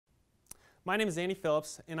My name is Andy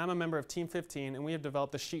Phillips, and I'm a member of Team 15, and we have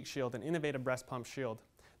developed the Chic Shield, an innovative breast pump shield.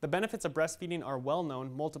 The benefits of breastfeeding are well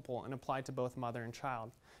known, multiple, and applied to both mother and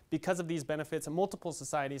child. Because of these benefits, multiple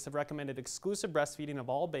societies have recommended exclusive breastfeeding of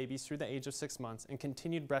all babies through the age of 6 months and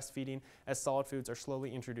continued breastfeeding as solid foods are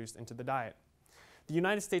slowly introduced into the diet. The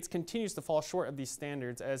United States continues to fall short of these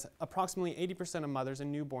standards as approximately 80% of mothers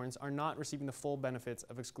and newborns are not receiving the full benefits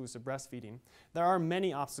of exclusive breastfeeding. There are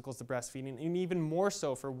many obstacles to breastfeeding, and even more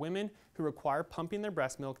so for women who require pumping their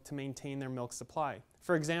breast milk to maintain their milk supply.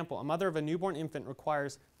 For example, a mother of a newborn infant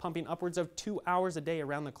requires pumping upwards of 2 hours a day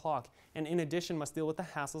around the clock, and in addition must deal with the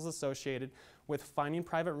hassles associated with finding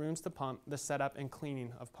private rooms to pump, the setup and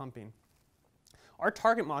cleaning of pumping. Our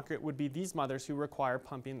target market would be these mothers who require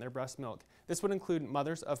pumping their breast milk. This would include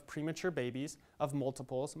mothers of premature babies, of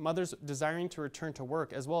multiples, mothers desiring to return to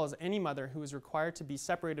work, as well as any mother who is required to be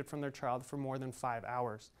separated from their child for more than 5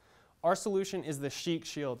 hours. Our solution is the Chic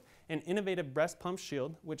Shield, an innovative breast pump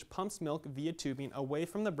shield which pumps milk via tubing away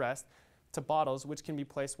from the breast to bottles which can be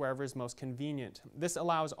placed wherever is most convenient. This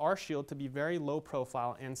allows our shield to be very low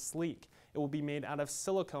profile and sleek. It will be made out of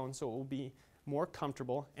silicone, so it will be more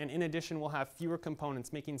comfortable, and in addition will have fewer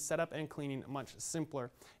components, making setup and cleaning much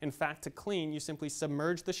simpler. In fact, to clean, you simply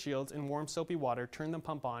submerge the shields in warm soapy water, turn the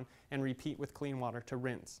pump on, and repeat with clean water to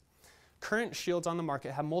rinse. Current shields on the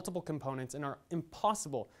market have multiple components and are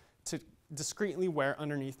impossible to discreetly wear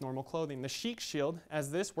underneath normal clothing. The Chic Shield,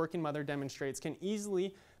 as this working mother demonstrates, can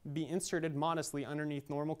easily be inserted modestly underneath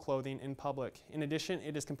normal clothing in public. In addition,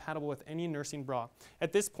 it is compatible with any nursing bra.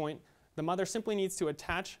 At this point, the mother simply needs to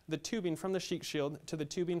attach the tubing from the Chic Shield to the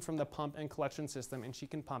tubing from the pump and collection system, and she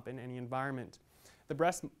can pump in any environment. The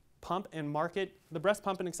breast pump and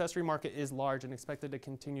accessory market is large and expected to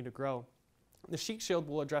continue to grow. The Chic Shield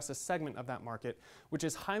will address a segment of that market, which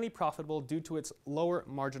is highly profitable due to its lower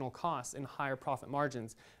marginal costs and higher profit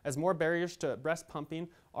margins. As more barriers to breast pumping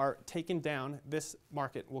are taken down, this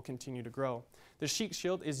market will continue to grow. The Chic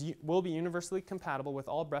Shield will be universally compatible with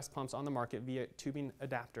all breast pumps on the market via tubing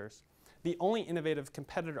adapters. The only innovative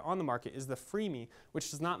competitor on the market is the Freemie,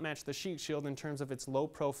 which does not match the Chic Shield in terms of its low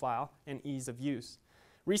profile and ease of use.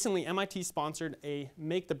 Recently, MIT sponsored a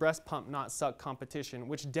Make the Breast Pump Not Suck competition,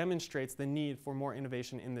 which demonstrates the need for more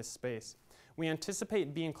innovation in this space. We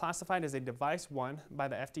anticipate being classified as a Device 1 by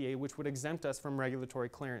the FDA, which would exempt us from regulatory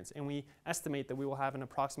clearance, and we estimate that we will have an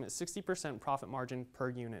approximate 60% profit margin per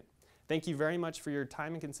unit. Thank you very much for your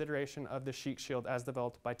time and consideration of the Chic Shield as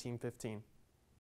developed by Team 15.